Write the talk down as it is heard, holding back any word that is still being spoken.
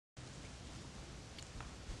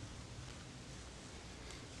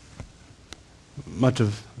much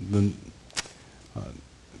of the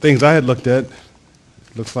things I had looked at.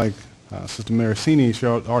 It looks like Sister Maricini, she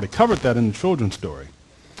already covered that in the children's story.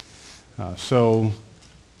 So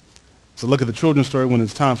look at the children's story. When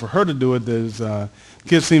it's time for her to do it,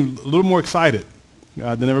 kids seem a little more excited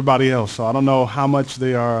than everybody else. So I don't know how much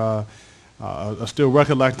they are still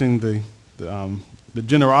recollecting the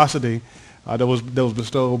generosity that was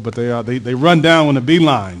bestowed, but they run down on the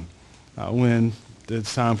beeline when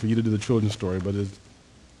it's time for you to do the children's story. But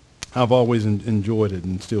I've always enjoyed it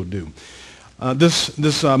and still do.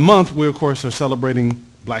 This month, we of course are celebrating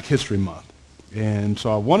Black History Month, and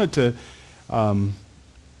so I wanted to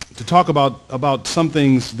talk about some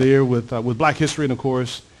things there with Black history, and of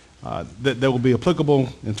course that will be applicable,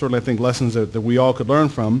 and certainly I think lessons that we all could learn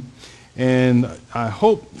from. And I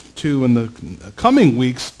hope to, in the coming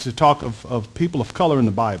weeks, to talk of people of color in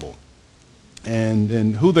the Bible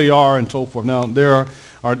and who they are and so forth. Now there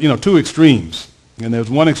are two extremes, and there's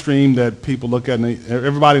one extreme that people look at, and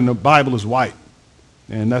everybody in the Bible is white,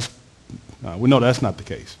 and we know that's not the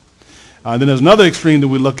case. Then there's another extreme that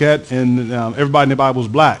we look at, and everybody in the Bible is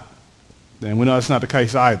black, and we know that's not the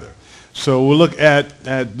case either. So we'll look at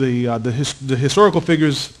the historical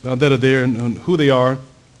figures that are there and who they are,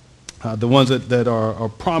 the ones that are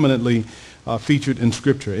prominently featured in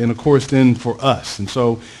Scripture, and of course then for us. And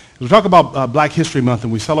so we talk about Black History Month,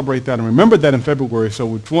 and we celebrate that and remember that in February. So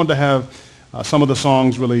we wanted to have some of the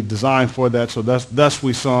songs really designed for that. So thus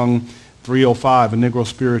we sung 305, a Negro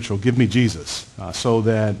spiritual, Give Me Jesus, so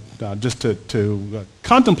that just to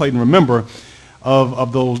contemplate and remember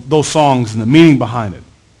of those songs and the meaning behind it.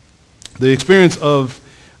 The experience of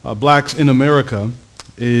blacks in America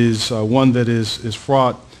is one that is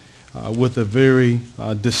fraught with a very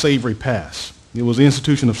dissavory past. It was the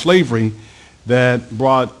institution of slavery that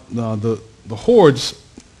brought the hordes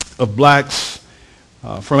of blacks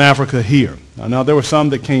from Africa here. Now there were some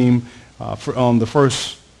that came on the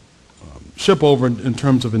first ship over in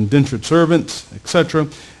terms of indentured servants, etc.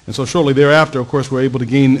 And so shortly thereafter, of course, we were able to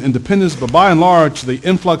gain independence. But by and large, the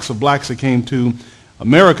influx of blacks that came to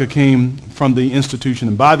America came from the institution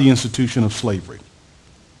and by the institution of slavery.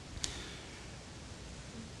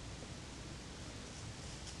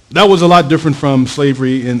 That was a lot different from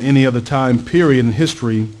slavery in any other time period in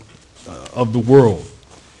history of the world.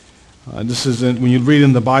 This isn't, when you read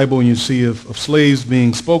in the Bible and you see of slaves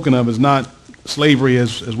being spoken of, is not slavery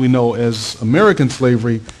as we know as American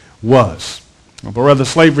slavery was. But rather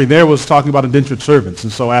slavery there was talking about indentured servants.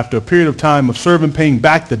 And so after a period of time of servant paying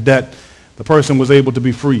back the debt, the person was able to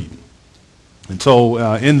be freed. And so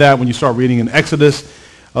in that, when you start reading in Exodus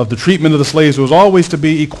of the treatment of the slaves, there was always to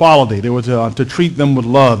be equality. There was to treat them with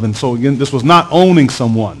love. And so again, this was not owning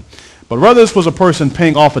someone, but rather this was a person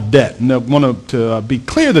paying off a debt. And I want to be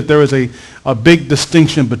clear that there is a big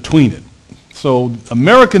distinction between it. So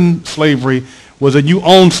American slavery was that you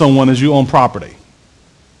own someone as you own property.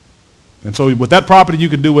 And so with that property, you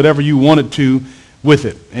could do whatever you wanted to with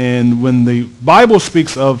it. And when the Bible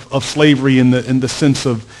speaks of slavery in the sense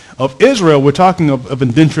of Israel, we're talking of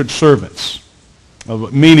indentured servants,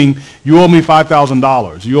 meaning you owe me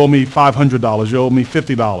 $5,000, you owe me $500, you owe me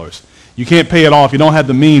 $50. You can't pay it off. You don't have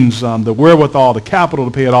the means, the wherewithal, the capital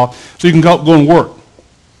to pay it off, so you can go and work.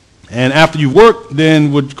 And after you work,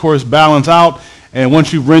 then would, of course, balance out. And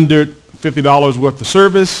once you've rendered $50 worth of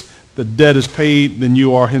service, the debt is paid, then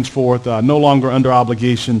you are henceforth no longer under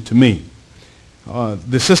obligation to me.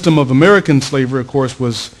 The system of American slavery, of course,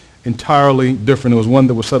 was entirely different. It was one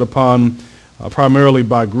that was set upon primarily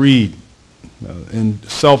by greed and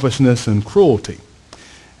selfishness and cruelty.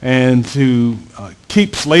 And to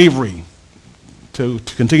keep slavery, to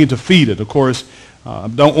continue to feed it, of course,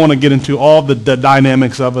 don't want to get into all the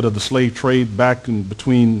dynamics of it, of the slave trade back in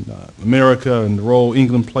between America and the role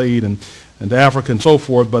England played and Africa and so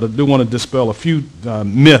forth, but I do want to dispel a few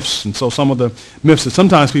myths. And so some of the myths that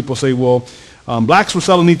sometimes people say, well, blacks were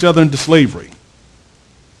selling each other into slavery,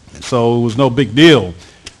 and so it was no big deal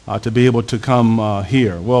to be able to come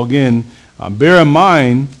here. Well, again, bear in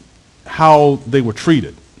mind how they were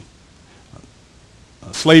treated.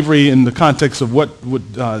 Slavery in the context of what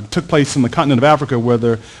took place in the continent of Africa,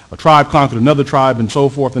 whether a tribe conquered another tribe and so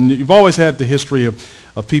forth. And you've always had the history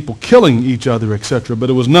of people killing each other, etc. But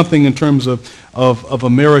it was nothing in terms of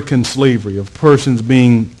American slavery, of persons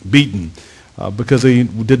being beaten because they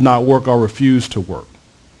did not work or refused to work.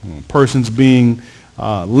 Persons being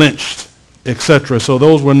lynched, etc. So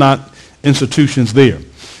those were not institutions there.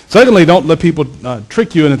 Secondly, don't let people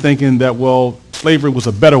trick you into thinking that, well, slavery was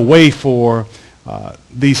a better way for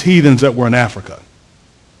these heathens that were in Africa.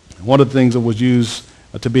 One of the things that was used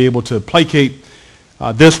to be able to placate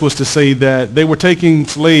this was to say that they were taking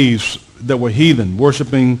slaves were heathen,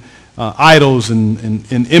 worshiping idols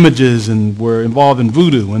and images, and were involved in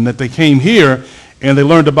voodoo, and that they came here and they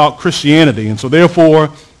learned about Christianity, and so therefore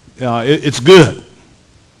it's good.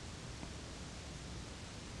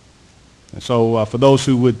 And so for those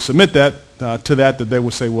who would submit that to that they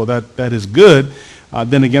would say, well, that is good,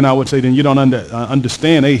 then again I would say then you don't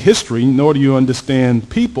understand history, nor do you understand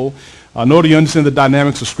people, nor do you understand the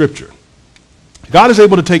dynamics of Scripture. God is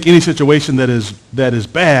able to take any situation that is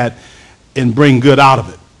bad and bring good out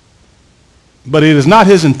of it. But it is not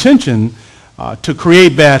his intention to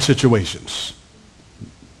create bad situations.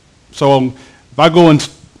 So if I go and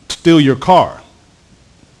steal your car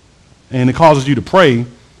and it causes you to pray,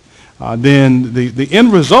 then the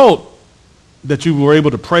end result that you were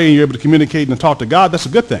able to pray and you're able to communicate and talk to God, that's a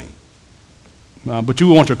good thing. But you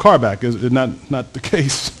want your car back. Is not the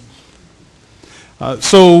case.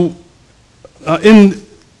 In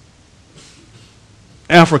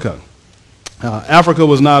Africa, Africa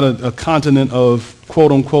was not a continent of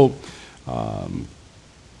quote-unquote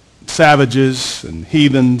savages and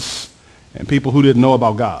heathens and people who didn't know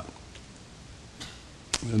about God.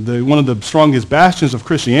 One of the strongest bastions of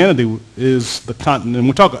Christianity is the continent. And when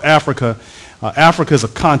we talk of Africa, Africa is a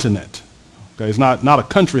continent. Okay? It's not a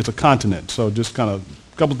country, it's a continent. So just kind of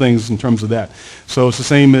a couple things in terms of that. So it's the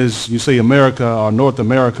same as you say America or North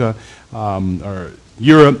America or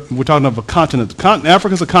Europe. We're talking of a continent.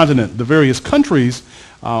 Africa is a continent. The various countries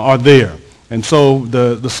are there. And so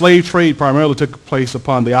the slave trade primarily took place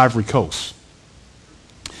upon the Ivory Coast.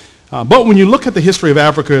 But when you look at the history of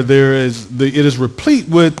Africa, it is replete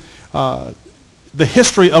with the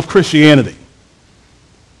history of Christianity.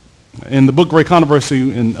 In the book Great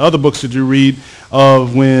Controversy and other books that you read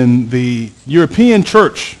of when the European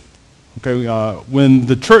church, when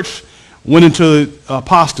the church went into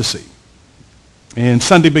apostasy and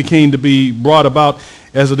Sunday became to be brought about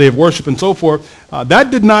as a day of worship and so forth, that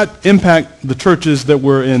did not impact the churches that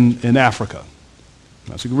were in Africa.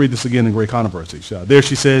 So you can read this again in Great Controversy. There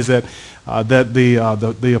she says that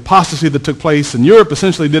the apostasy that took place in Europe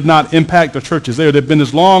essentially did not impact the churches there. There had been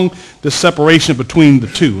this separation between the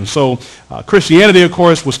two. And so Christianity, of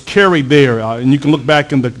course, was carried there. And you can look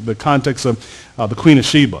back in the context of the Queen of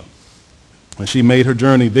Sheba. And she made her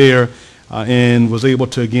journey there and was able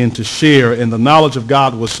to, again, to share. And the knowledge of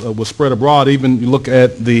God was spread abroad. Even you look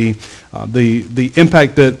at the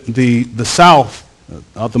impact that the South,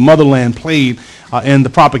 the motherland, played in the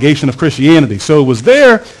propagation of Christianity. So it was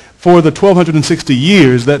there for the 1260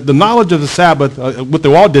 years that the knowledge of the Sabbath, with the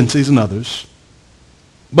Waldenses and others,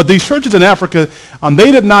 but these churches in Africa,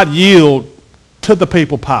 they did not yield to the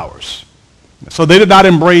papal powers. So they did not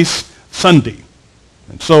embrace Sunday.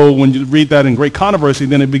 And so when you read that in Great Controversy,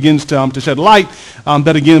 then it begins to shed light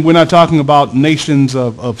that, again, we're not talking about nations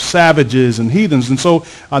of savages and heathens. And so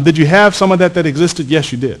did you have some of that existed?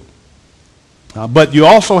 Yes, you did. But you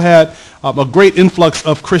also had a great influx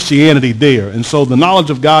of Christianity there. And so the knowledge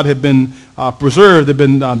of God had been preserved, had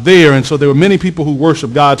been there. And so there were many people who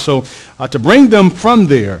worshiped God. So to bring them from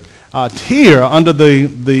there here under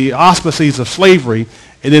the auspices of slavery,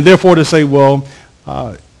 and then therefore to say, well,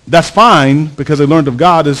 that's fine because they learned of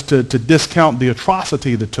God, is to discount the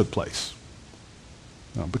atrocity that took place.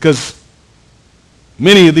 Because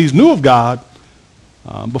many of these knew of God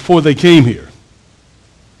before they came here.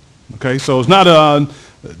 Okay, so it's not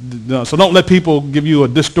so don't let people give you a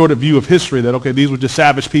distorted view of history that, okay, these were just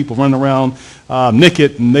savage people running around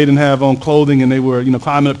naked and they didn't have on clothing and they were,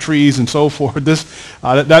 climbing up trees and so forth.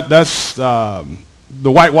 That's the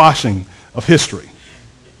whitewashing of history.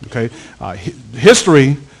 Okay,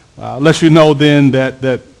 history lets you know then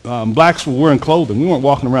that blacks were wearing clothing. We weren't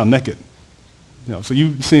walking around naked. So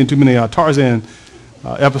you've seen too many Tarzan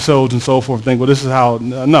episodes and so forth. Think, well, this is how.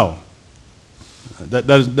 No.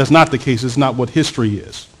 That's not the case. It's not what history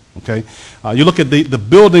is. Okay, you look at the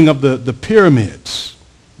building of the pyramids.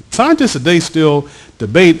 Scientists today still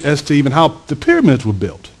debate as to even how the pyramids were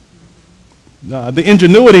built. The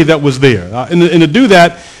ingenuity that was there, and to do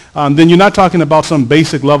that, then you're not talking about some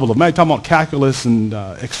basic level of math. You're talking about calculus and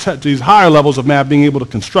these higher levels of math, being able to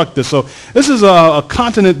construct this. So this is a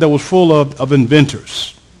continent that was full of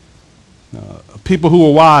inventors. People who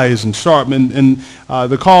were wise and sharp, and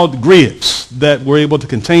they're called griots that were able to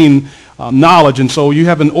contain knowledge. And so you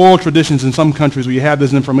have an oral traditions in some countries where you have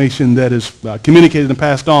this information that is communicated and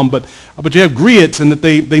passed on, but you have griots, and that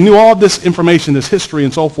they knew all this information, this history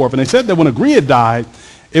and so forth. And they said that when a griot died,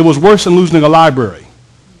 it was worse than losing a library,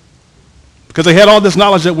 because they had all this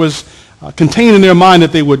knowledge that was contained in their mind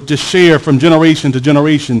that they would just share from generation to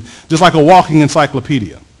generation, just like a walking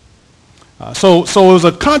encyclopedia. So it was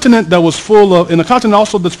a continent that was full of, and a continent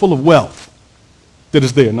also that's full of wealth. that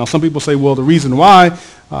is there. Now, some people say, well, the reason why,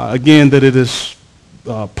 again, that it is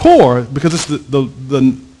poor, because it's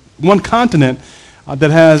the one continent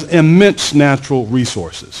that has immense natural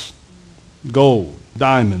resources. Gold,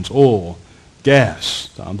 diamonds, oil, gas.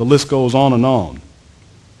 The list goes on and on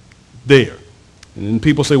there. And then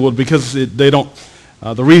people say, well, because they don't,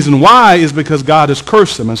 the reason why is because God has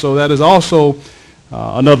cursed them. And so that is also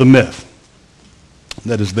another myth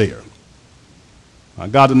that is there.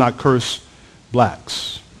 God did not curse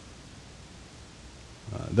blacks.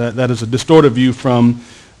 That is a distorted view from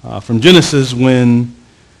Genesis when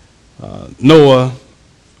Noah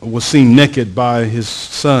was seen naked by his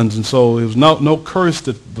sons. And so it was no curse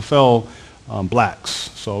that befell blacks.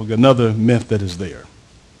 So another myth that is there.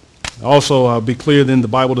 Also, be clear then, the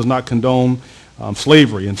Bible does not condone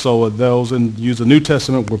slavery. And so those use the New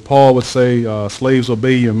Testament where Paul would say, slaves,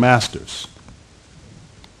 obey your masters.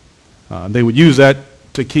 They would use that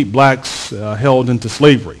to keep blacks held into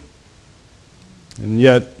slavery. And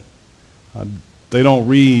yet, they don't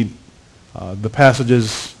read the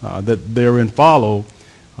passages that therein follow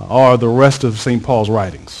or the rest of St. Paul's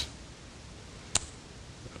writings.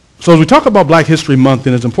 So as we talk about Black History Month,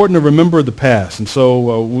 then it's important to remember the past. And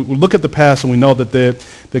so we look at the past and we know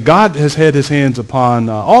that God has had his hands upon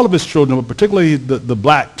all of his children, but particularly the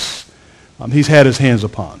blacks he's had his hands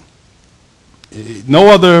upon. No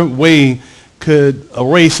other way could a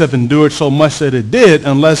race have endured so much that it did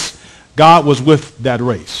unless God was with that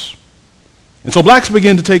race. And so blacks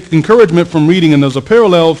began to take encouragement from reading, and there's a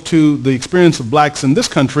parallel to the experience of blacks in this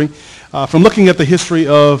country from looking at the history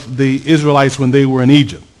of the Israelites when they were in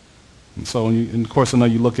Egypt. And so, and of course, I know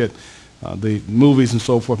you look at the movies and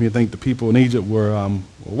so forth, and you think the people in Egypt were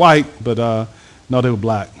white, but no, they were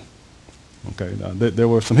black. Okay, there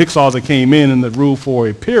were some Hyksos that came in and that ruled for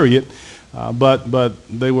a period, but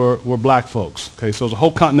they were black folks. Okay, so there's a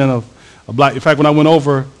whole continent of black. In fact, when I went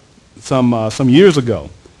over some years ago,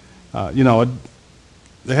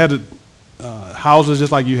 they had houses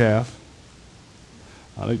just like you have.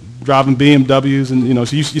 They driving BMWs, and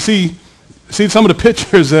so you see some of the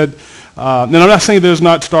pictures that. And I'm not saying there's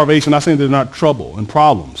not starvation. I'm not saying there's not trouble and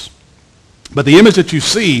problems, but the image that you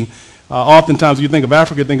see, oftentimes you think of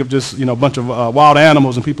Africa, think of just a bunch of wild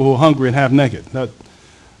animals and people who are hungry and half naked.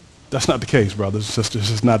 That's not the case, brothers and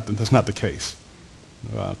sisters. That's not the case.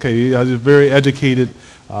 Okay, there's very educated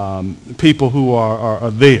people who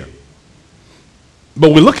are there.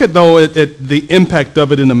 But we look at the impact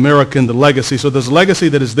of it in America and the legacy. So there's a legacy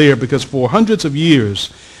that is there because for hundreds of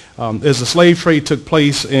years, as the slave trade took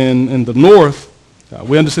place in the North,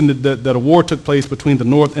 we understand that a war took place between the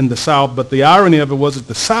North and the South. But the irony of it was that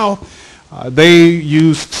the South, they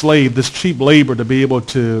used this cheap labor to be able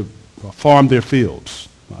to farm their fields,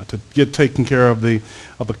 to get taken care of the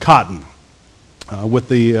cotton. With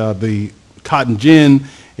the cotton gin,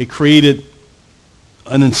 it created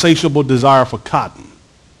an insatiable desire for cotton.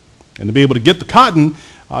 And to be able to get the cotton,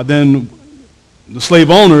 then the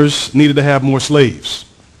slave owners needed to have more slaves.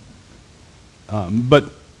 But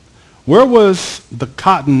where was the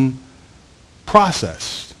cotton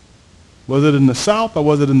processed? Was it in the South or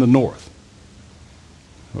was it in the North?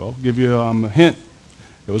 Well, I'll give you a hint.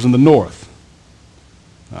 It was in the North.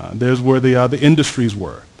 There's where the industries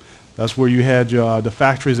were. That's where you had the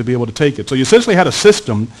factories to be able to take it. So you essentially had a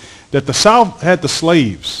system that the South had the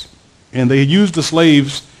slaves, and they used the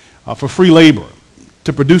slaves for free labor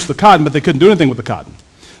to produce the cotton, but they couldn't do anything with the cotton.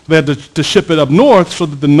 They had to ship it up north so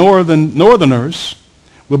that the northerners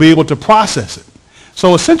will be able to process it.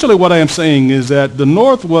 So essentially what I am saying is that the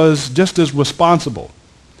North was just as responsible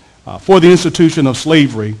for the institution of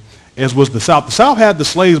slavery as was the South. The South had the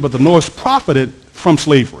slaves, but the North profited from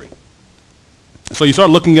slavery. So you start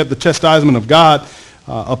looking at the chastisement of God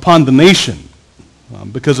upon the nation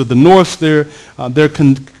because of the North, their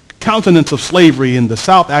countenance of slavery, and the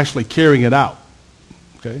South actually carrying it out.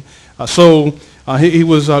 Okay, so he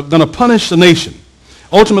was going to punish the nation.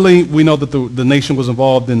 Ultimately, we know that the nation was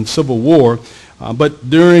involved in civil war, but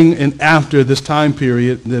during and after this time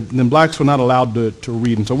period, then blacks were not allowed to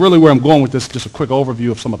read. And so really where I'm going with this is just a quick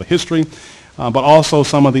overview of some of the history, but also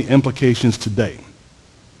some of the implications today.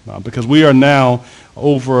 Because we are now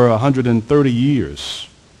over 130 years,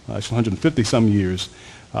 actually 150 some years,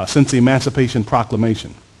 since the Emancipation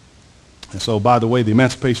Proclamation. And so, by the way, the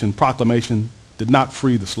Emancipation Proclamation did not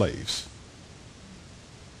free the slaves.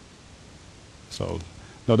 So,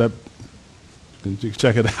 no, you can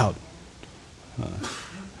check it out.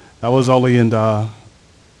 That was only in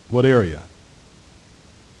what area?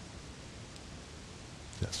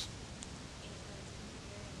 Yes.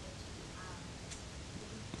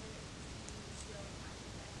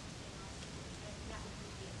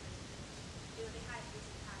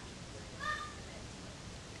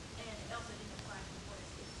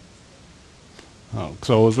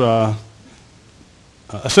 So it was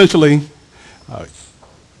essentially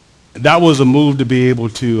that was a move to be able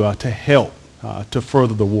to help to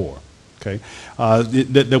further the war. Okay,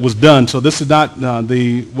 that was done. So this is not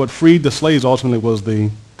what freed the slaves ultimately was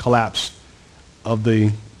the collapse of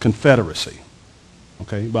the Confederacy.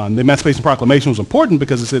 Okay, the Emancipation Proclamation was important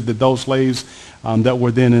because it said that those slaves that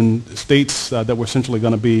were then in states that were essentially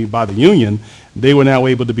going to be by the Union, they were now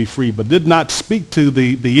able to be free, but did not speak to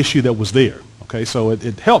the issue that was there. Okay, so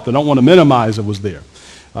it helped. I don't want to minimize it was there.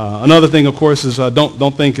 Another thing, of course, is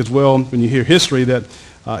don't think as well when you hear history that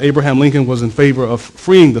Abraham Lincoln was in favor of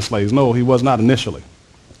freeing the slaves. No, he was not initially.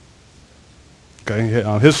 Okay,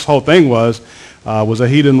 his whole thing was that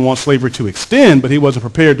he didn't want slavery to extend, but he wasn't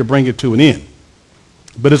prepared to bring it to an end.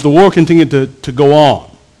 But as the war continued to go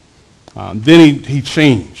on, then he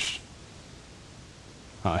changed.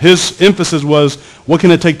 His emphasis was, what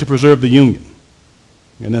can it take to preserve the Union?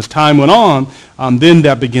 And as time went on, then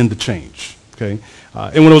that began to change. Okay,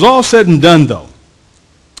 and when it was all said and done, though,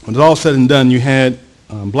 when it was all said and done, you had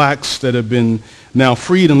blacks that have been now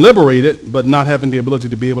freed and liberated, but not having the ability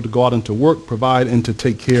to be able to go out and to work, provide, and to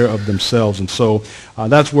take care of themselves. And so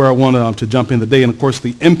that's where I want to jump in today. And, of course,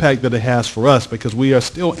 the impact that it has for us, because we are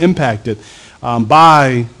still impacted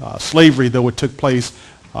by slavery, though it took place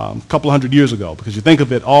a couple hundred years ago. Because you think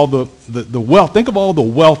of it, all the wealth, think of all the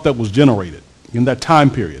wealth that was generated in that time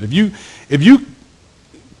period. If you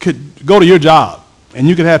could go to your job and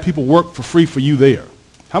you could have people work for free for you there,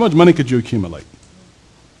 how much money could you accumulate?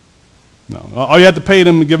 No. All you had to pay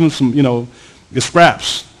them and give them some, your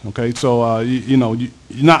scraps. Okay, so I'm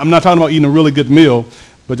not talking about eating a really good meal,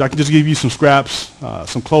 but I can just give you some scraps,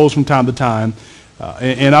 some clothes from time to time,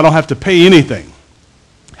 and I don't have to pay anything.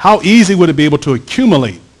 How easy would it be able to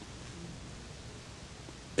accumulate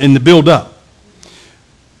and to build up?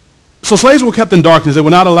 So slaves were kept in darkness. They were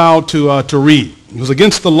not allowed to read. It was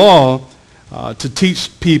against the law to teach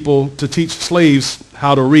slaves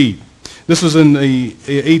how to read. This was in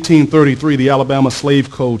 1833. The Alabama Slave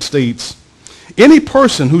Code states, any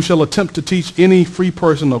person who shall attempt to teach any free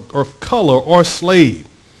person of color or slave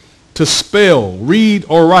to spell, read,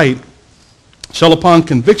 or write shall upon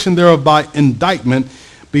conviction thereof by indictment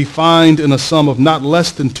be fined in a sum of not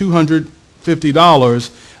less than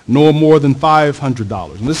 $250 nor more than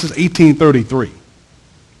 $500. And this is 1833.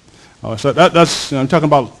 So that's I'm talking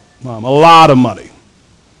about a lot of money.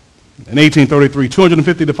 In 1833,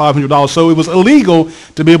 $250 to $500. So it was illegal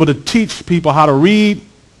to be able to teach people how to read,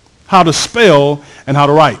 how to spell, and how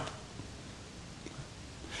to write.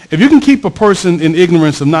 If you can keep a person in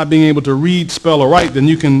ignorance of not being able to read, spell, or write, then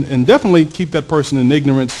you can and definitely keep that person in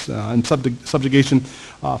ignorance and subjugation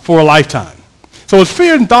for a lifetime. So it's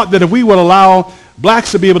feared and thought that if we would allow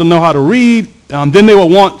blacks to be able to know how to read, then they will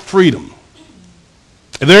want freedom.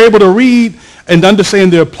 If they're able to read and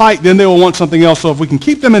understand their plight, then they will want something else. So if we can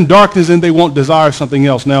keep them in darkness, then they won't desire something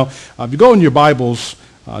else. Now, if you go in your Bibles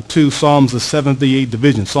to Psalms, the 78th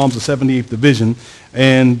division, Psalms, the 78th division,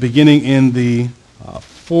 and beginning in the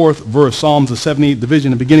fourth verse, Psalms, the 78th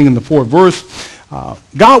division, and beginning in the fourth verse,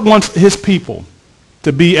 God wants his people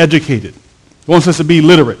to be educated. He wants us to be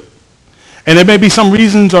literate. And there may be some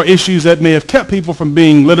reasons or issues that may have kept people from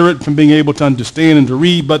being literate, from being able to understand and to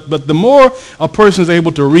read. But the more a person is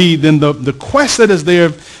able to read, then the quest that is there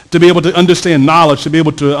to be able to understand knowledge, to be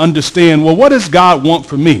able to understand, well, what does God want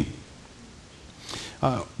from me?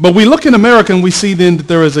 But we look in America and we see then that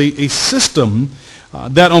there is a system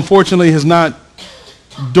that unfortunately has not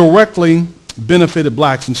directly benefited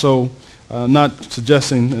blacks. And so not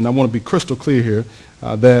suggesting, and I want to be crystal clear here,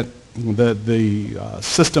 that the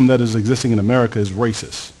system that is existing in America is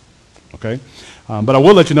racist, okay? But I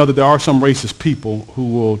will let you know that there are some racist people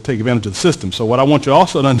who will take advantage of the system. So what I want you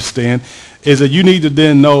also to understand is that you need to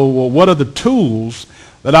then know, well, what are the tools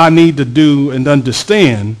that I need to do and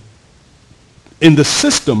understand in the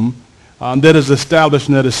system that is established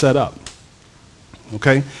and that is set up,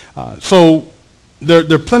 okay? So there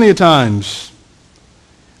are plenty of times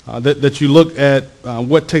that you look at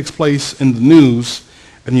what takes place in the news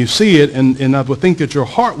and you see it, and I would think that your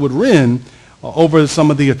heart would rend over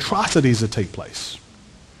some of the atrocities that take place.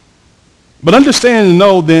 But understand and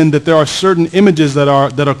know then that there are certain images that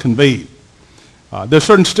are conveyed. There are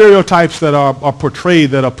certain stereotypes that are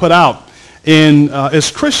portrayed, that are put out. And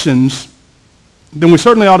as Christians, then we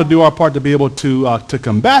certainly ought to do our part to be able to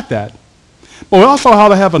combat that. But we also ought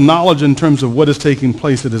to have a knowledge in terms of what is taking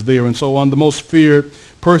place that is there. And so on, the most feared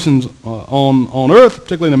persons on earth,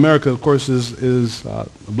 particularly in America, of course, is a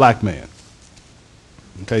black man.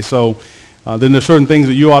 Okay, so then there's certain things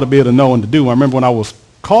that you ought to be able to know and to do. I remember when I was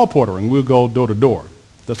call portering, we would go door to door.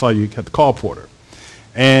 That's how you had the call porter.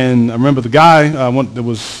 And I remember the guy that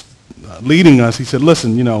was leading us, he said,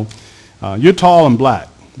 listen, you're tall and black.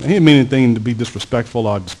 He didn't mean anything to be disrespectful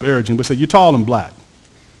or disparaging, but he said, you're tall and black.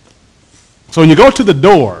 So when you go to the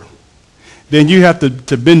door, then you have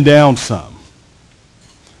to bend down some.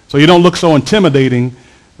 So you don't look so intimidating,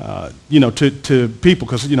 to people,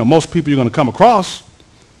 because, most people you're going to come across,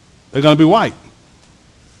 they're going to be white.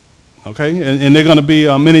 Okay, and they're going to be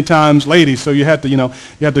many times ladies, so you have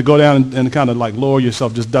to go down and kind of like lower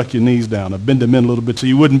yourself, just duck your knees down or bend them in a little bit so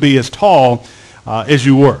you wouldn't be as tall as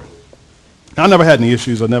you were. I never had any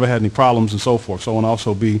issues, I never had any problems and so forth, so I want to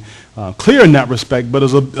also be clear in that respect, but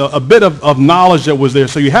there's a bit of knowledge that was there.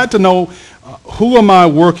 So you had to know who am I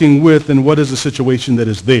working with and what is the situation that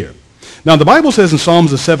is there. Now the Bible says in Psalms,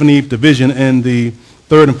 the 78th division and the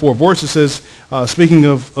 3rd and 4th verse, it says, speaking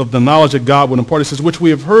of the knowledge that God would impart, it says, which we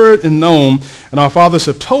have heard and known, and our fathers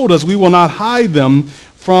have told us, we will not hide them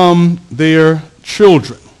from their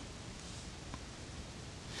children.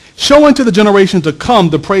 Showing to the generations to come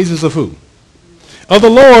the praises of who? Of the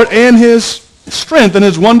Lord and his strength and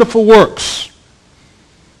his wonderful works.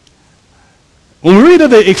 When we read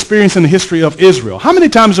of the experience in the history of Israel, how many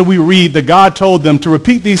times do we read that God told them to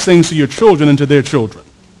repeat these things to your children and to their children?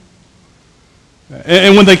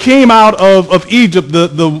 And when they came out of Egypt,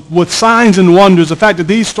 with signs and wonders, the fact that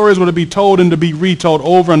these stories were to be told and to be retold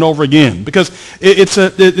over and over again, because it's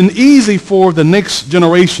an easy for the next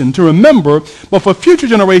generation to remember, but for future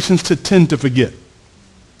generations to tend to forget.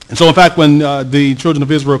 And so, in fact, when the children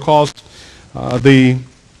of Israel crossed the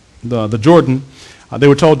Jordan, they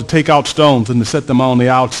were told to take out stones and to set them on the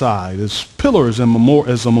outside as pillars and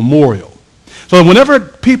as a memorial. So whenever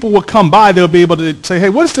people would come by, they would be able to say, hey,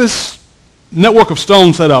 what's this network of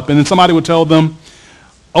stones set up? And then somebody would tell them,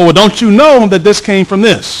 oh, well, don't you know that this came from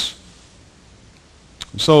this?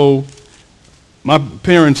 So my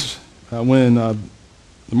parents, when the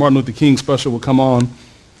Martin Luther King special would come on,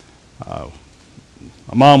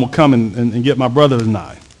 my mom would come and get my brother and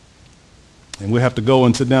I. And we'd have to go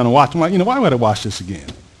and sit down and watch. I'm like, why would I watch this again?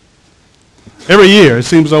 Every year, it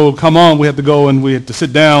seems though, come on, we have to go and we have to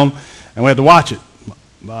sit down and we have to watch it.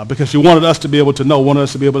 Because she wanted us to be able to know, wanted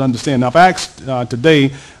us to be able to understand. Now, if I asked today,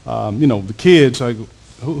 the kids, like,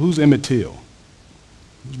 who's Emmett Till?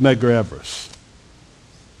 Who's Medgar Evers?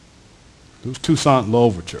 Who's Toussaint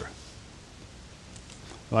Louverture?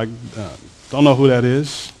 Like, don't know who that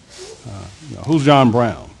is. Who's John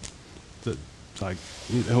Brown? It's like,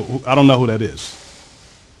 I don't know who that is.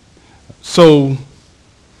 So,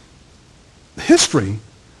 history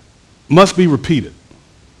must be repeated.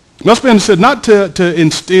 Must be understood not to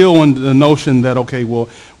instill in the notion that, okay, well,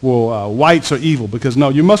 whites are evil, because no,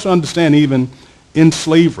 you must understand even in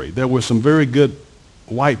slavery there were some very good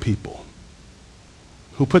white people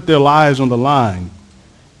who put their lives on the line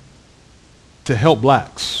to help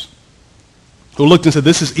blacks, who looked and said,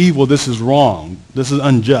 this is evil, this is wrong, this is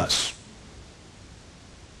unjust.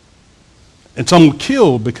 And some were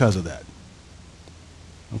killed because of that.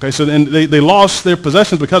 Okay, so then they lost their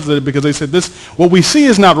possessions because of it, because they said, what we see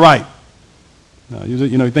is not right.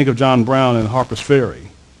 You think of John Brown and Harper's Ferry,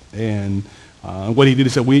 and what he did, he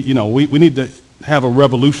said, we need to have a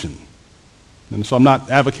revolution. And so I'm not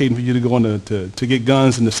advocating for you to go on to get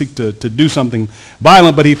guns and to seek to do something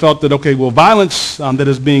violent, but he felt that, okay, well, violence that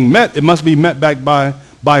is being met, it must be met back by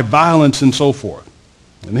violence and so forth.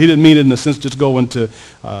 And he didn't mean it in a sense just going to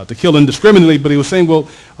kill indiscriminately, but he was saying, well,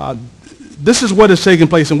 this is what is taking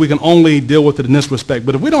place, and we can only deal with it in this respect.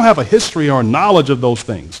 But if we don't have a history or knowledge of those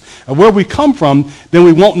things, and where we come from, then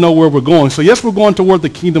we won't know where we're going. So yes, we're going toward the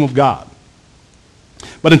kingdom of God.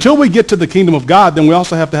 But until we get to the kingdom of God, then we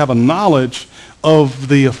also have to have a knowledge of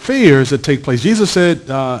the affairs that take place. Jesus said,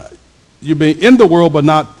 you're being in the world, but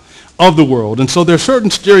not of the world. And so there are certain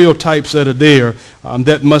stereotypes that are there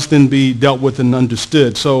that must then be dealt with and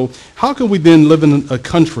understood. So how can we then live in a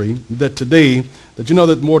country that today,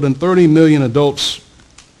 that more than 30 million adults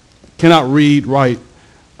cannot read, write,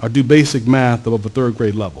 or do basic math above a third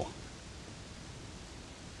grade level?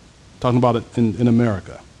 Talking about it in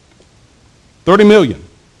America. 30 million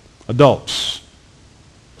adults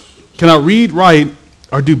cannot read, write,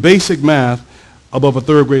 or do basic math above a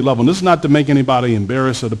third grade level. And this is not to make anybody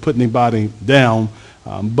embarrassed or to put anybody down,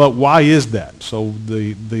 but why is that? So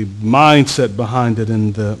the mindset behind it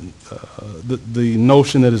and the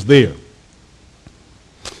notion that is there.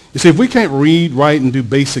 You see, if we can't read, write, and do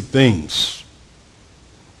basic things,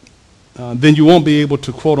 then you won't be able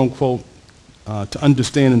to, quote unquote, to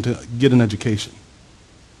understand and to get an education.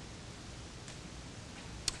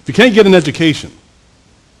 If you can't get an education,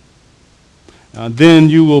 then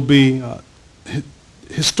you will be,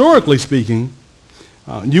 historically speaking,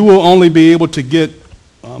 you will only be able to get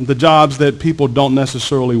the jobs that people don't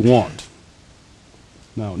necessarily want.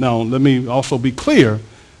 Now, let me also be clear.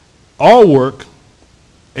 All work,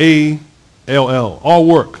 A-L-L, all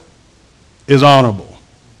work is honorable.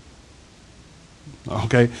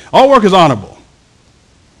 Okay? All work is honorable.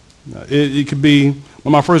 It could be, one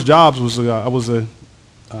of my first jobs was I was a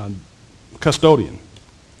custodian,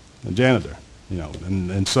 a janitor,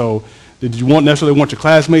 and so did you necessarily want your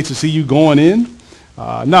classmates to see you going in?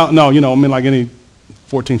 No, I mean like any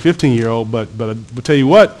 14, 15-year-old, but I will tell you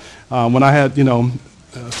what, when I had,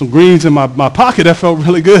 some greens in my pocket, that felt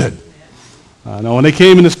really good. When they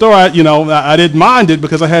came in the store, I didn't mind it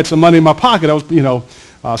because I had some money in my pocket. I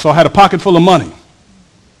was, so I had a pocket full of money.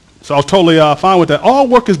 So I was totally fine with that. All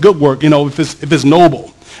work is good work, if it's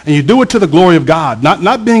noble. And you do it to the glory of God,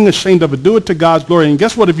 not being ashamed of it. Do it to God's glory. And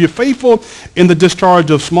guess what? If you're faithful in the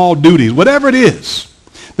discharge of small duties, whatever it is,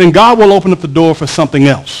 then God will open up the door for something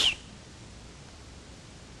else.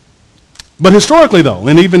 But historically, though,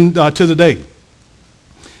 and even to today,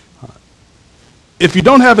 if you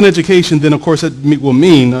don't have an education, then of course it will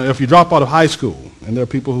mean if you drop out of high school, and there are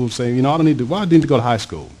people who say, I don't need to, why do I need to go to high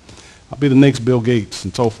school? I'll be the next Bill Gates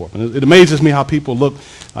and so forth. And it amazes me how people look.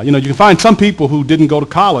 You can find some people who didn't go to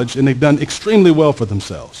college and they've done extremely well for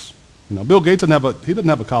themselves. Bill Gates doesn't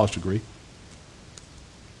have a college degree.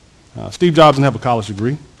 Steve Jobs didn't have a college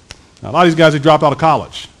degree. Now, a lot of these guys, they dropped out of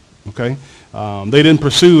college. Okay, they didn't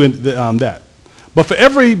pursue that. But for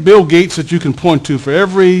every Bill Gates that you can point to, for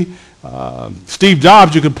every Steve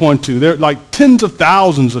Jobs you could point to, there are like tens of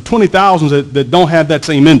thousands or 20,000 that don't have that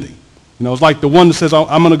same ending. It's like the one that says,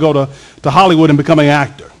 I'm going to go to Hollywood and become an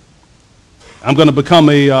actor. I'm going to become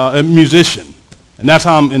a musician. And that's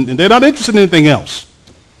how and they're not interested in anything else.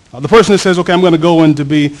 The person that says, okay, I'm going to go in to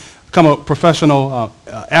become a professional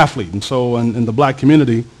athlete. And so in the black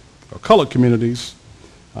community or colored communities,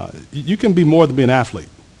 you can be more than be an athlete.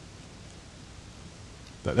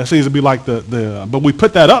 That seems to be like but we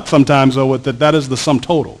put that up sometimes, though, that is the sum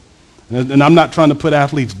total. And I'm not trying to put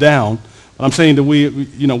athletes down. I'm saying that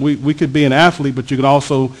we could be an athlete, but you can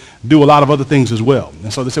also do a lot of other things as well.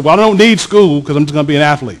 And so they say, well, I don't need school because I'm just going to be an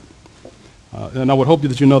athlete. And I would hope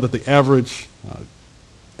that you know that the average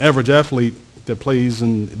athlete that plays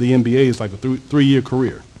in the NBA is like a three-year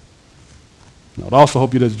career. I would also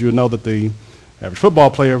hope that you know that the average football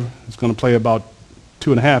player is going to play about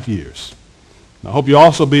 2.5 years. And I hope you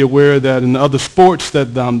also be aware that in other sports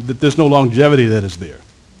that there's no longevity that is there.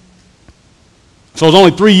 So it's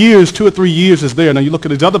only 3 years, 2 or 3 years is there. Now you look at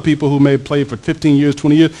these other people who may play for 15 years,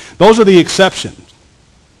 20 years. Those are the exceptions.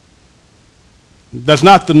 That's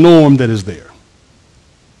not the norm that is there.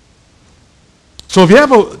 So if you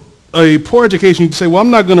have a poor education, you can say, well,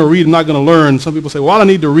 I'm not going to read, I'm not going to learn. Some people say, well, I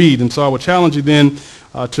need to read. And so I would challenge you then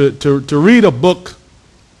to read a book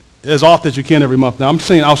as often as you can every month. Now I'm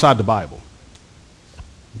saying outside the Bible.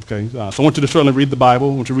 Okay, so I want you to certainly read the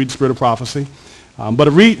Bible. I want you to read the Spirit of Prophecy. But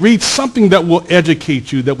read something that will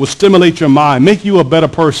educate you, that will stimulate your mind, make you a better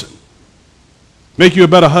person, make you a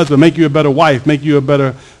better husband, make you a better wife, make you a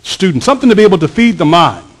better student, something to be able to feed the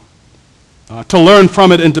mind, to learn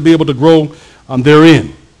from it and to be able to grow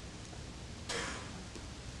therein.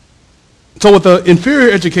 So with the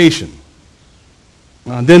inferior education,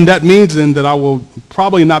 then that means then that I will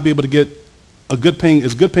probably not be able to get as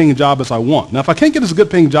good paying job as I want. Now, if I can't get as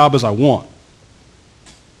good paying job as I want,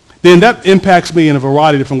 then that impacts me in a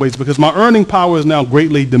variety of different ways because my earning power is now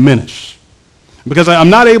greatly diminished. Because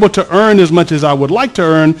I'm not able to earn as much as I would like to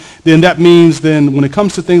earn, then that means then when it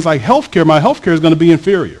comes to things like healthcare, my healthcare is going to be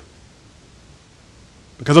inferior.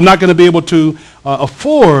 Because I'm not going to be able to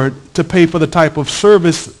afford to pay for the type of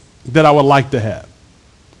service that I would like to have.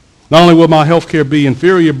 Not only will my healthcare be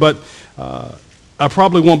inferior, but I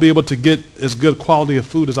probably won't be able to get as good quality of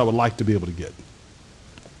food as I would like to be able to get.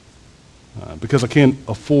 Because I can't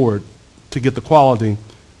afford to get the quality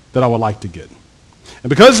that I would like to get. And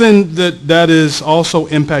because then that is also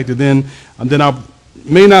impacted, then I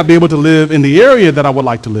may not be able to live in the area that I would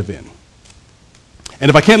like to live in. And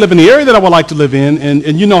if I can't live in the area that I would like to live in,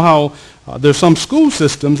 and you know how there's some school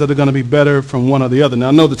systems that are going to be better from one or the other. Now,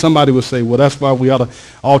 I know that somebody would say, well, that's why we ought to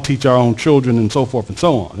all teach our own children and so forth and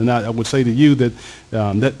so on. And I would say to you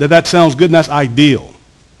that that sounds good and that's ideal.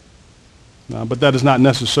 But that is not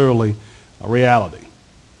necessarily a reality.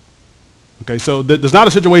 Okay, so there's not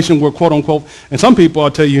a situation where, quote unquote, and some people, I'll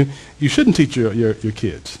tell you, you shouldn't teach your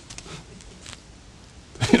kids.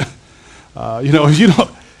 If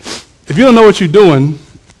you don't know what you're doing,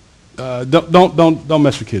 don't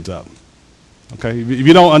mess your kids up. Okay, if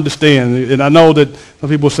you don't understand, and I know that some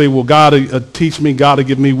people say, well, God teach me, God to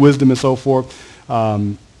give me wisdom and so forth.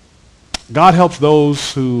 God helps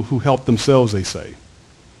those who help themselves, they say.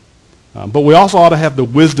 But we also ought to have the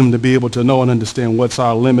wisdom to be able to know and understand what's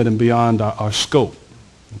our limit and beyond our scope.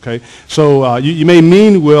 Okay? So you may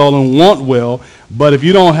mean well and want well, but if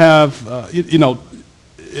you don't have,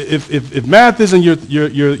 if math isn't your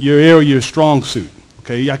area, your strong suit,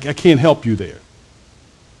 okay, I can't help you there.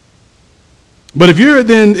 But if you're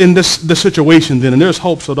then in this situation, then and there's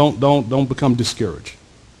hope, so don't become discouraged.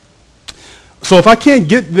 So if I can't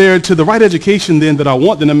get there to the right education then that I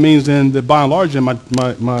want, then it means then that by and large then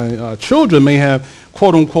my children may have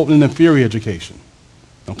quote unquote an inferior education.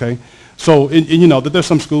 Okay? So and you know that there's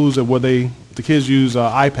some schools where the kids use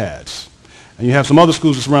iPads, and you have some other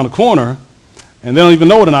schools that's around the corner, and they don't even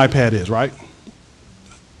know what an iPad is, right?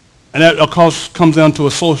 And that of course comes down to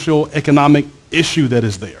a social economic issue that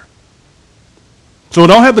is there. So we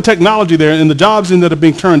don't have the technology there, and the jobs that are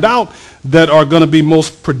being turned out that are going to be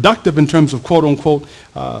most productive in terms of quote-unquote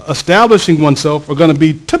establishing oneself are going to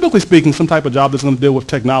be, typically speaking, some type of job that's going to deal with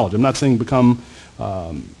technology. I'm not saying become,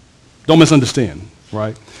 don't misunderstand,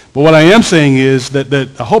 right? But what I am saying is that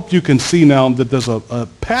I hope you can see now that there's a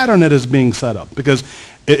pattern that is being set up. Because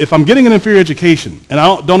if I'm getting an inferior education and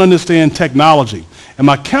I don't understand technology, and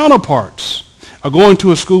my counterparts are going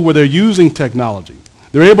to a school where they're using technology,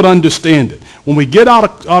 they're able to understand it. When we get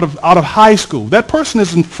out of high school, that person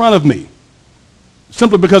is in front of me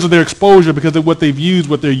simply because of their exposure, because of what they've used,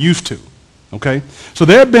 what they're used to. Okay? So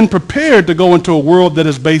they've been prepared to go into a world that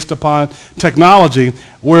is based upon technology,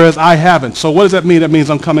 whereas I haven't. So what does that mean? That means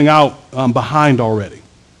I'm coming out behind already.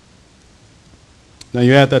 Now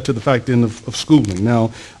you add that to the fact then of schooling.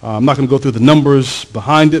 Now I'm not going to go through the numbers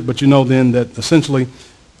behind it, but you know then that essentially,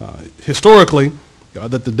 historically,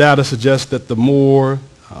 that the data suggests that the more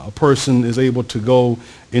a person is able to go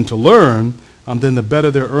and to learn, then the better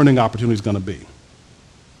their earning opportunity is going to be.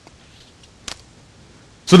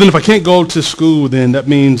 So then if I can't go to school, then that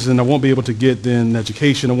means then I won't be able to get then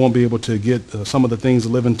education. I won't be able to get some of the things to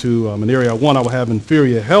live into an area I want. I will have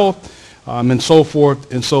inferior health and so forth.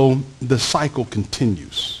 And so the cycle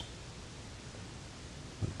continues.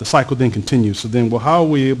 The cycle then continues. So then, well, how are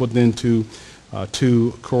we able then to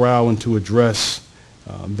corral and to address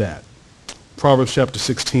that? Proverbs chapter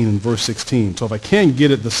 16 and verse 16. So if I can't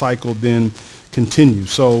get it, the cycle then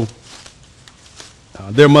continues. So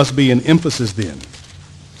there must be an emphasis then.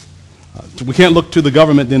 We can't look to the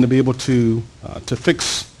government then to be able to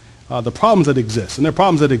fix the problems that exist. And there are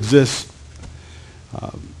problems that exist,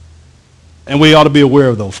 and we ought to be aware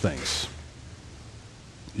of those things.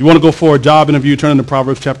 You want to go for a job interview, turn into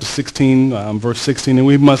Proverbs chapter 16, verse 16, and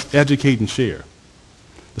we must educate and share.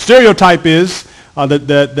 The stereotype is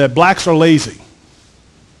that blacks are lazy.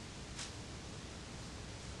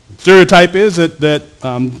 The stereotype is that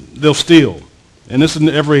they'll steal. And this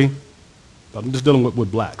is I'm just dealing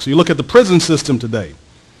with blacks. So you look at the prison system today.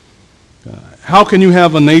 How can you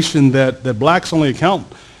have a nation that blacks only account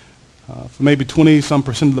for maybe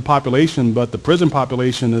 20-some% of the population, but the prison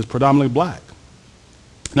population is predominantly black?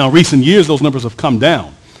 Now, in recent years, those numbers have come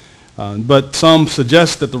down. But some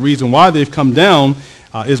suggest that the reason why they've come down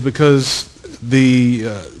is because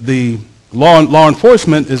the law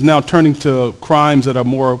enforcement is now turning to crimes that are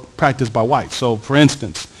more practiced by whites. So, for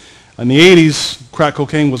instance, in the 80s, crack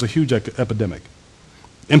cocaine was a huge epidemic,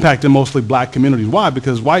 impacting mostly black communities. Why?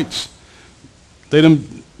 Because whites, they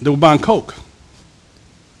were buying coke.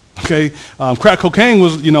 Okay, crack cocaine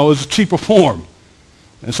was a cheaper form,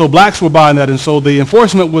 and so blacks were buying that, and so the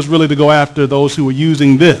enforcement was really to go after those who were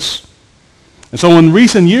using this. And so in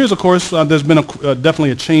recent years, of course, there's been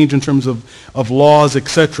definitely a change in terms of laws,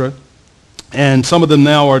 etc. And some of them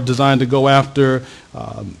now are designed to go after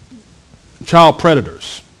child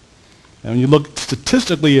predators. And when you look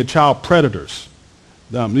statistically at child predators,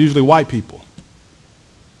 usually white people.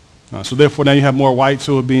 So therefore now you have more whites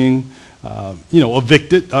who are being,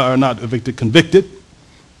 evicted, or not evicted, convicted.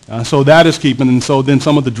 So that is keeping, and so then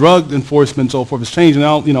some of the drug enforcement and so forth is changing.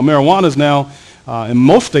 Now, marijuana is now, in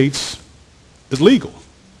most states, is legal.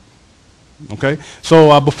 Okay?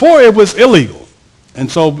 So before it was illegal. And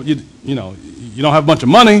so, you don't have a bunch of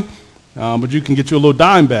money, but you can get you a little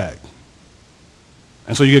dime bag.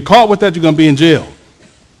 And so you get caught with that, you're going to be in jail.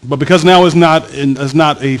 But because now it's not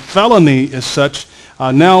a felony as such,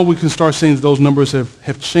 now we can start seeing that those numbers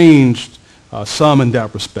have changed some in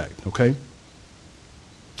that respect, okay?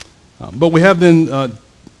 But we have then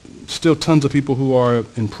still tons of people who are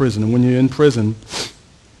in prison. And when you're in prison,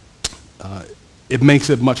 it makes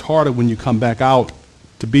it much harder when you come back out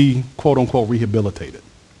to be, quote unquote, rehabilitated.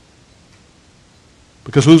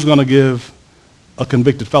 Because who's going to give a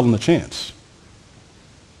convicted felon a chance?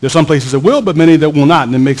 There's some places that will, but many that will not,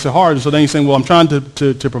 and it makes it hard. And so then you're saying, well, I'm trying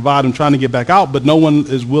to provide, I'm trying to get back out, but no one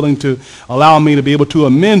is willing to allow me to be able to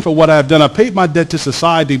amend for what I have done. I paid my debt to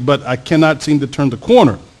society, but I cannot seem to turn the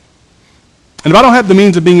corner. And if I don't have the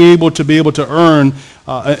means of being able to earn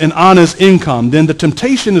an honest income, then the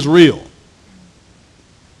temptation is real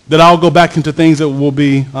that I'll go back into things that will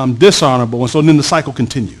be dishonorable, and so then the cycle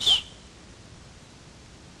continues.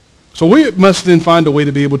 So we must then find a way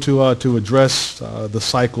to be able to address the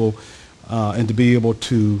cycle and to be able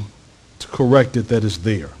to correct it that is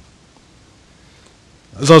there.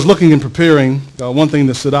 As I was looking and preparing, one thing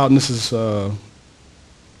that stood out, and this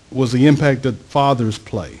was the impact that fathers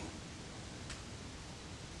play.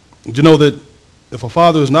 Did you know that if a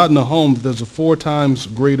father is not in the home, there's a 4 times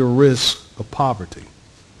greater risk of poverty?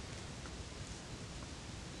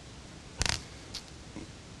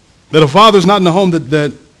 That a father is not in the home,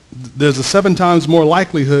 that there's a 7 times more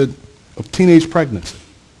likelihood of teenage pregnancy.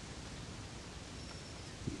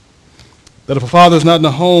 That if a father is not in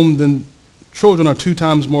the home, then children are 2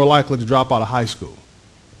 times more likely to drop out of high school.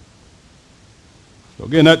 So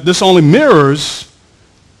again, this only mirrors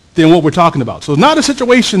then what we're talking about. So it's not a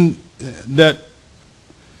situation that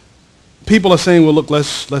people are saying, well, look,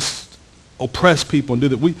 let's oppress people and do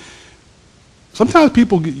that. Sometimes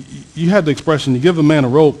people, you have the expression, you give a man a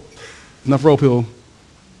rope, enough rope, he'll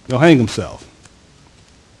hang himself.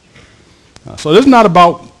 So this is not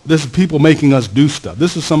about this is people making us do stuff.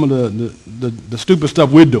 This is some of the stupid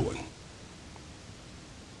stuff we're doing.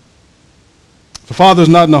 If the father's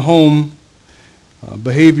not in the home,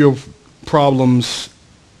 behavioral problems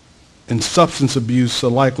and substance abuse, the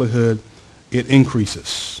likelihood it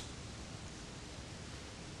increases.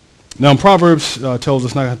 Now, Proverbs tells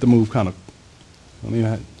us not to have to move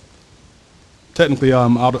technically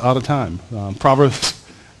I'm out of time. Proverbs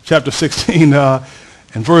chapter 16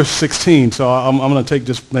 and verse 16. So I'm going to take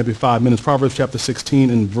just maybe 5 minutes. Proverbs chapter 16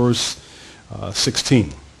 and verse 16.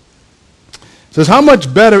 It says, how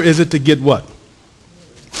much better is it to get what?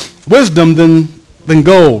 Wisdom than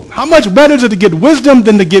gold. How much better is it to get wisdom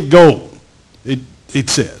than to get gold? It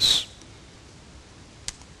says.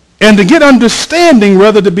 And to get understanding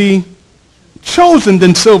rather to be chosen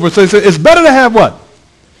than silver. So it's better to have what?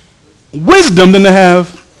 Wisdom than to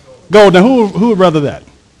have gold. Now who would rather that?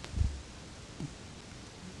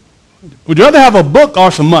 Would you rather have a book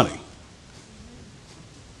or some money?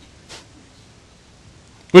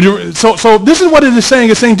 So this is what it is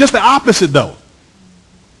saying. It's saying just the opposite though.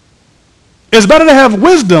 It's better to have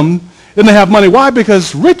wisdom than to have money. Why?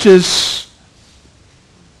 Because riches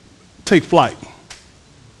take flight.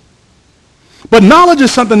 But knowledge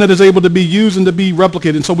is something that is able to be used and to be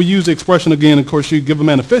replicated. And so we use the expression again. Of course, you give a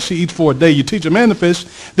man a fish, he eats for a day. You teach a man to fish,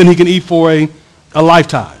 then he can eat for a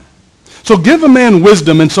lifetime. So give a man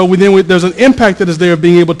wisdom. And so there's an impact that is there of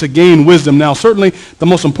being able to gain wisdom. Now, certainly the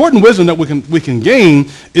most important wisdom that we can gain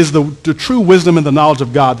is the true wisdom and the knowledge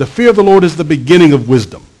of God. The fear of the Lord is the beginning of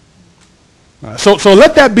wisdom. So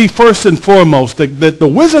let that be first and foremost, that the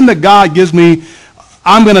wisdom that God gives me,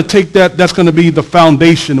 I'm going to take that's going to be the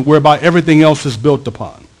foundation whereby everything else is built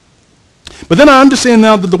upon. But then I understand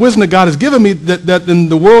now that the wisdom that God has given me, that in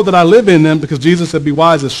the world that I live in, then, because Jesus said, be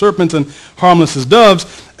wise as serpents and harmless as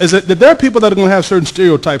doves, is that there are people that are going to have certain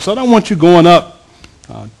stereotypes. So I don't want you going up,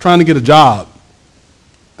 trying to get a job,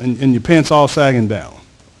 and your pants all sagging down.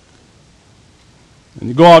 And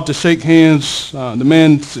you go out to shake hands, the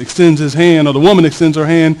man extends his hand, or the woman extends her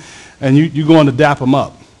hand, and you go on to dap him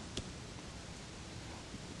up.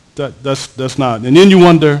 That's not. And then you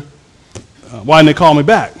wonder, why didn't they call me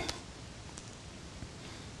back?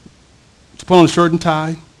 To put on a shirt and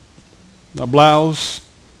tie, a blouse,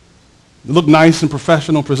 look nice and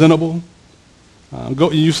professional, presentable.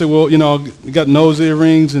 You say, well, you got nose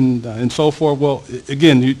earrings and so forth. Well,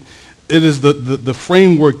 again, it is the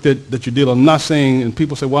framework that you deal with. I'm not saying, and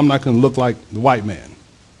people say, well, I'm not going to look like the white man.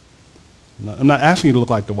 I'm not asking you to look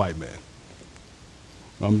like the white man.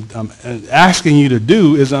 I'm asking you to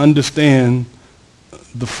do is understand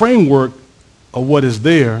the framework of what is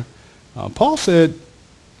there. Paul said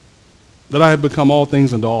that I have become all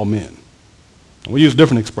things unto all men. We use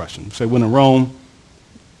different expressions. Say, when in Rome,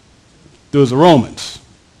 there was the Romans.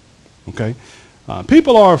 Okay?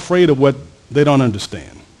 People are afraid of what they don't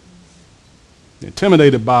understand. They're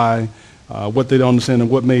intimidated by what they don't understand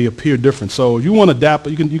and what may appear different. So if you want to dap,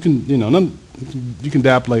 you can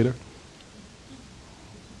dap later.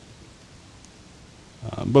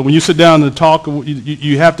 But when you sit down and talk,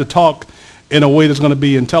 you have to talk in a way that's going to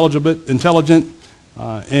be intelligent,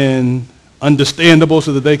 and understandable,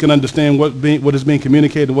 so that they can understand what is being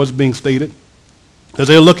communicated and what's being stated. Because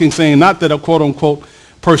they're looking, saying, not that, quote unquote,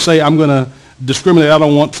 per se, I'm going to discriminate. I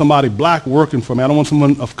don't want somebody black working for me. I don't want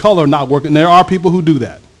someone of color not working. There are people who do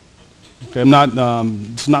that. Okay,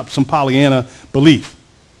 it's not some Pollyanna belief.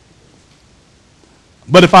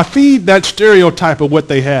 But if I feed that stereotype of what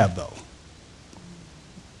they have, though,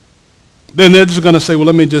 then they're just going to say, well,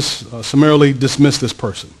 let me just summarily dismiss this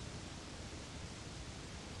person.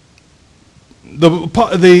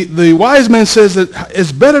 The wise man says that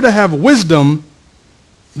it's better to have wisdom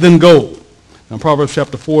than gold. In Proverbs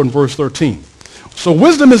chapter 4 and verse 13. So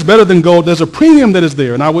wisdom is better than gold. There's a premium that is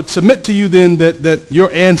there. And I would submit to you then that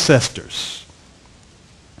your ancestors,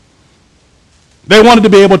 they wanted to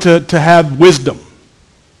be able to have wisdom,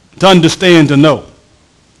 to understand, to know.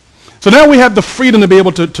 So now we have the freedom to be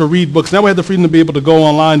able to read books. Now we have the freedom to be able to go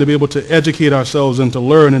online, to be able to educate ourselves and to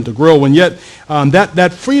learn and to grow. And yet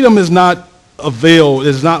that freedom is not availed,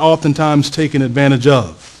 is not oftentimes taken advantage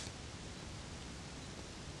of.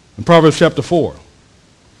 In Proverbs chapter 4,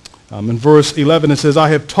 in verse 11, it says, I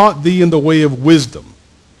have taught thee in the way of wisdom.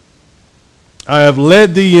 I have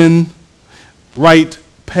led thee in right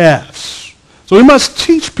paths. So we must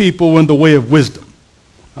teach people in the way of wisdom.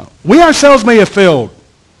 We ourselves may have failed.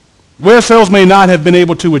 We ourselves may not have been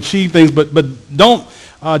able to achieve things, but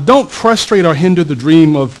don't frustrate or hinder the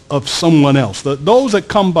dream of someone else. Those that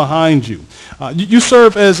come behind you. You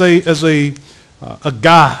serve as a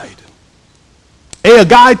guide. A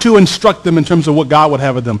guide to instruct them in terms of what God would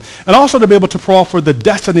have of them. And also to be able to proffer the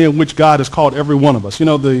destiny in which God has called every one of us. You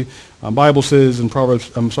know, the Bible says in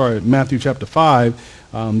Matthew chapter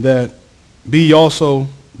 5, that be ye also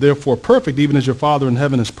therefore perfect, even as your Father in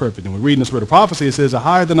heaven is perfect. And we read in the Spirit of prophecy, it says, a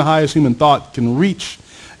higher than the highest human thought can reach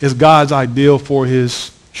is God's ideal for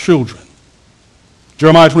his children.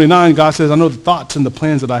 Jeremiah 29, God says, I know the thoughts and the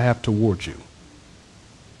plans that I have towards you,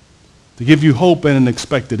 to give you hope and an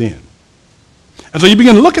expected end. And so you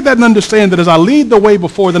begin to look at that and understand that as I lead the way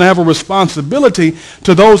before, then I have a responsibility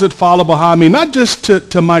to those that follow behind me, not just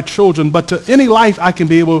to my children, but to any life I can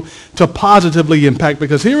be able to positively impact.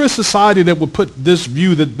 Because here is society that will put this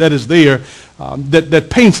view that is there, that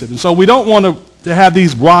paints it. And so we don't want to have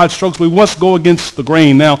these broad strokes. We must go against the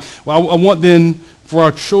grain. Now, I want then for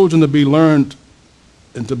our children to be learned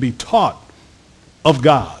and to be taught of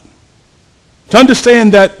God. To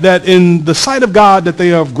understand that in the sight of God that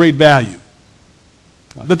they are of great value.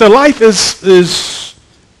 That their life is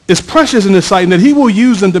precious in his sight, and that he will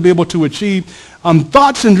use them to be able to achieve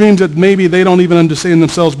thoughts and dreams that maybe they don't even understand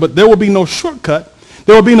themselves. But there will be no shortcut.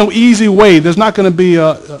 There will be no easy way. There's not going to be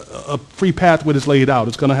a free pathway that's laid out.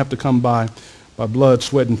 It's going to have to come by blood,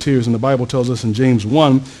 sweat, and tears. And the Bible tells us in James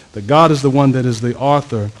 1 that God is the one that is the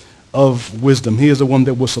author of wisdom. He is the one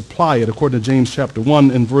that will supply it. According to James chapter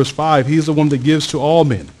 1 and verse 5, he is the one that gives to all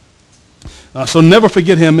men. So never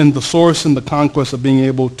forget him in the source and the conquest of being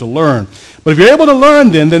able to learn. But if you're able to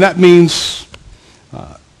learn then that means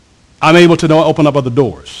I'm able to open up other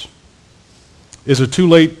doors. Is it too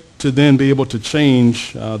late to then be able to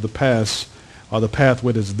change the past or the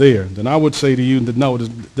pathway that's there? Then I would say to you that no,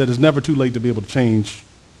 that it's never too late to be able to change.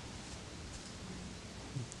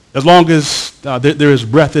 As long as there is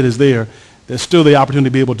breath that is there, there's still the opportunity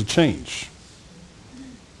to be able to change.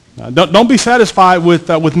 Don't be satisfied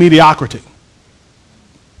with mediocrity.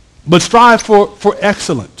 But strive for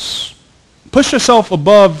excellence. Push yourself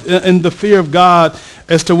above in the fear of God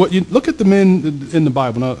as to what you... Look at the men in the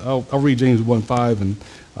Bible. I'll read James 1:5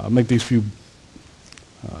 and make these few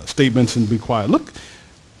statements and be quiet.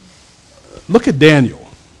 Look at Daniel.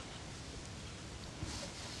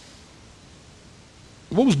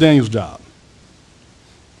 What was Daniel's job?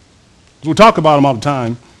 We talk about him all the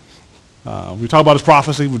time. We talk about his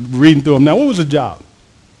prophecy. We're reading through him now. What was his job?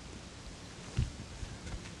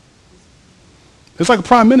 It's like a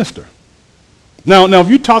prime minister. Now, if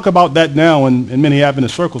you talk about that now in many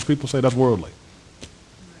Adventist circles, people say that's worldly.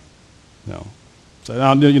 Don't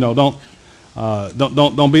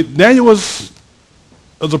be. Daniel was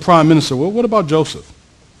a prime minister. Well, what about Joseph?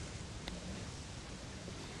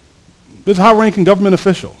 This is a high-ranking government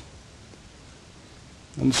official.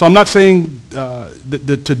 And so I'm not saying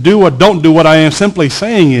that to do or don't do. What I am simply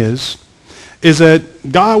saying is that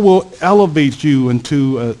God will elevate you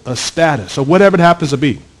into a status, or whatever it happens to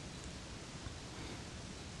be.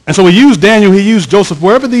 And so he used Daniel, he used Joseph,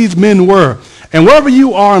 wherever these men were. And wherever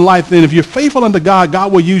you are in life, then, if you're faithful unto God,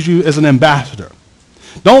 God will use you as an ambassador.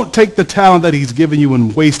 Don't take the talent that he's given you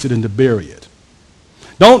and waste it and to bury it.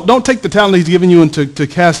 Don't take the talent he's given you and to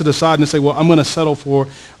cast it aside and say, well, I'm going to settle for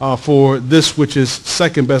this which is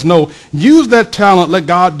second best. No, use that talent. Let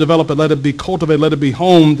God develop it. Let it be cultivated. Let it be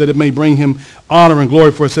honed that it may bring him honor and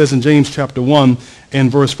glory. For it says in James chapter 1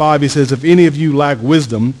 and verse 5, he says, if any of you lack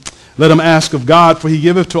wisdom, Let him ask of God, for he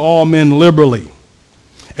giveth to all men liberally.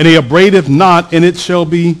 And he upbraideth not, and it shall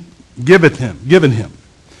be given him.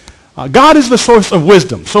 God is the source of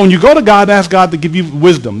wisdom. So when you go to God, ask God to give you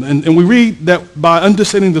wisdom. And we read that by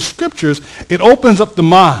understanding the scriptures, it opens up the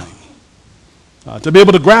mind to be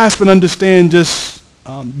able to grasp and understand just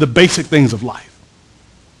the basic things of life.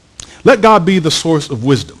 Let God be the source of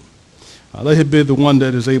wisdom. Let him be the one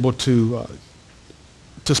that is able to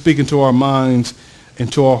speak into our minds,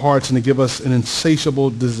 into our hearts, and to give us an insatiable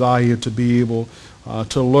desire to be able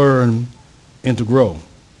to learn and to grow.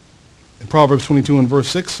 In Proverbs 22 and verse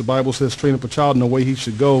 6, the Bible says, train up a child in the way he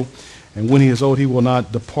should go, and when he is old, he will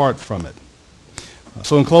not depart from it.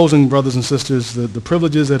 So in closing, brothers and sisters, the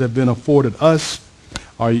privileges that have been afforded us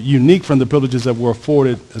are unique from the privileges that were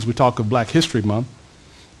afforded as we talk of Black History Month,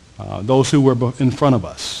 those who were in front of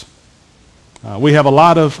us. We have a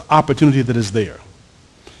lot of opportunity that is there.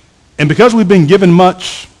 And because we've been given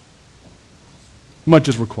much, much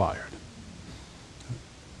is required.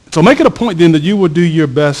 So make it a point then that you will do your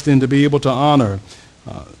best then to be able to honor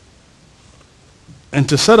and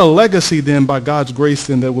to set a legacy then by God's grace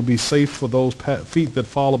then that will be safe for those feet that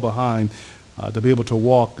follow behind to be able to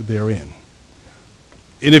walk therein.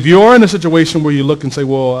 And if you're in a situation where you look and say,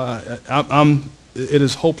 well, it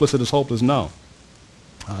is hopeless, no.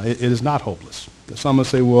 It is not hopeless. Some will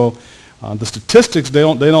say, well, the statistics, they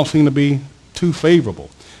don't seem to be too favorable.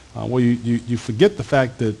 Well, you forget the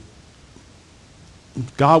fact that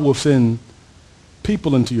God will send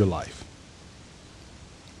people into your life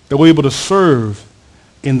that will be able to serve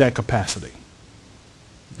in that capacity.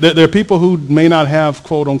 There are people who may not have,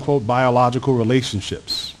 quote unquote, biological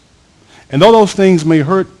relationships. And though those things may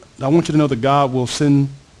hurt, I want you to know that God will send,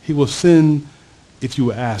 he will send if you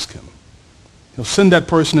will ask him. He'll send that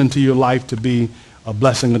person into your life to be a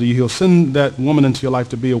blessing unto you. He'll send that woman into your life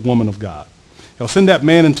to be a woman of God. He'll send that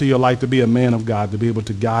man into your life to be a man of God, to be able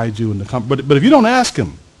to guide you and to come. But if you don't ask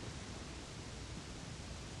him,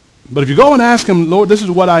 but if you go and ask him, Lord, this is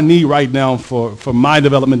what I need right now for my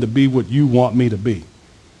development to be what you want me to be,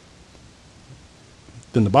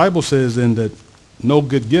 then the Bible says then that no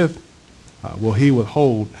good gift will he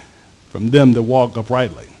withhold from them that walk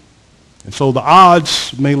uprightly. And so the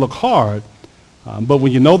odds may look hard, but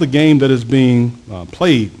when you know the game that is being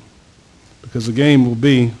played, because the game will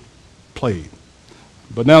be played.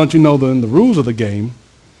 But now that you know the rules of the game,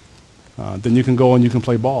 then you can go and you can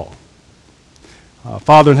play ball.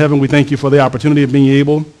 Father in heaven, we thank you for the opportunity of being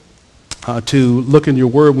able to look in your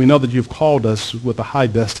word. We know that you've called us with a high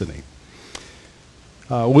destiny.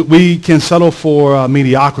 We can settle for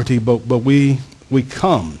mediocrity, but we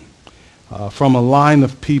come from a line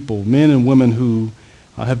of people, men and women who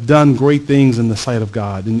have done great things in the sight of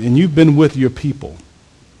God. And you've been with your people.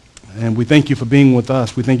 And we thank you for being with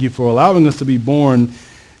us. We thank you for allowing us to be born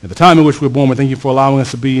at the time in which we were born. We thank you for allowing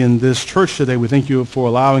us to be in this church today. We thank you for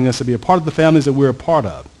allowing us to be a part of the families that we're a part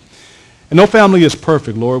of. And no family is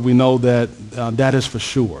perfect, Lord. We know that that is for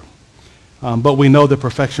sure. But we know that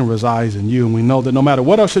perfection resides in you. And we know that no matter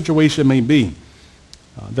what our situation may be,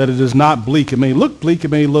 that it is not bleak. It may look bleak.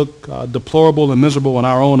 It may look deplorable and miserable in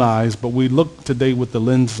our own eyes. But we look today with the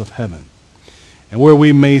lens of heaven. And where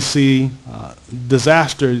we may see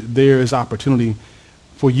disaster, there is opportunity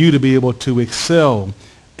for you to be able to excel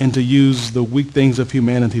and to use the weak things of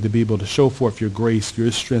humanity to be able to show forth your grace,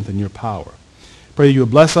 your strength, and your power. Pray that you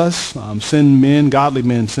would bless us. Send men,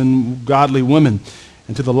 send godly women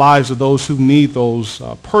into the lives of those who need those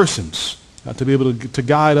persons to be able to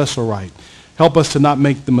guide us aright. Help us to not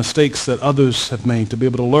make the mistakes that others have made, to be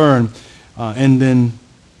able to learn and then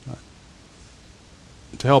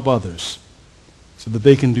to help others so that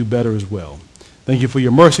they can do better as well. Thank you for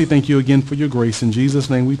your mercy. Thank you again for your grace. In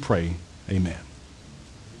Jesus' name we pray. Amen.